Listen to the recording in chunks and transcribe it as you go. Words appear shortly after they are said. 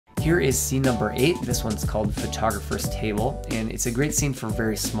Here is scene number 8. This one's called Photographer's Table, and it's a great scene for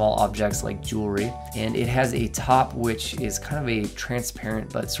very small objects like jewelry. And it has a top which is kind of a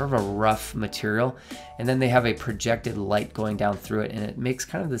transparent but sort of a rough material, and then they have a projected light going down through it, and it makes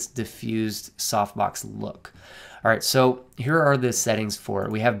kind of this diffused softbox look. All right, so here are the settings for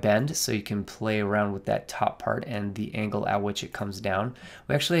it. We have bend, so you can play around with that top part and the angle at which it comes down.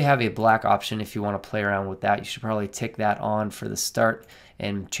 We actually have a black option if you want to play around with that. You should probably tick that on for the start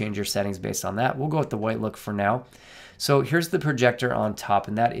and change your settings based on that. We'll go with the white look for now. So here's the projector on top,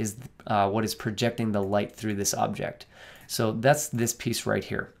 and that is what is projecting the light through this object. So that's this piece right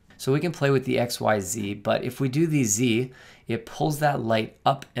here. So we can play with the X, Y, Z, but if we do the Z, it pulls that light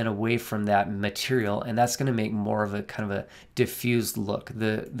up and away from that material, and that's going to make more of a kind of a diffused look.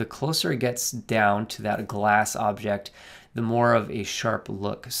 The closer it gets down to that glass object, the more of a sharp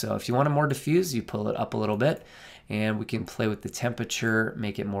look. So if you want it more diffused, you pull it up a little bit, and we can play with the temperature,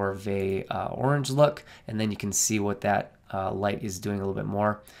 make it more of a orange look, and then you can see what that light is doing a little bit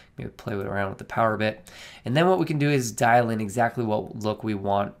more. Maybe play around with the power a bit. And then what we can do is dial in exactly what look we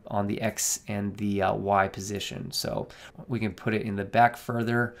want on the X and the Y position. So we can put it in the back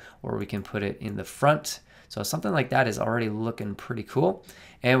further, or we can put it in the front. So something like that is already looking pretty cool.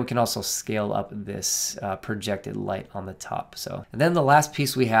 And we can also scale up this projected light on the top. And then the last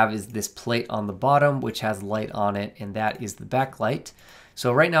piece we have is this plate on the bottom, which has light on it, and that is the backlight.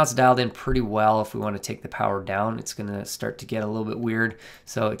 So right now it's dialed in pretty well. If we want to take the power down, it's going to start to get a little bit weird.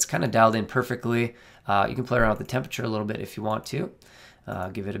 So it's kind of dialed in perfectly. You can play around with the temperature a little bit if you want to.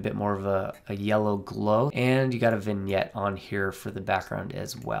 Give it a bit more of a yellow glow. And you got a vignette on here for the background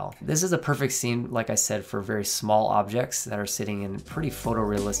as well. This is a perfect scene, like I said, for very small objects that are sitting in a pretty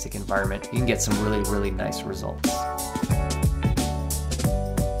photorealistic environment. You can get some really, really nice results.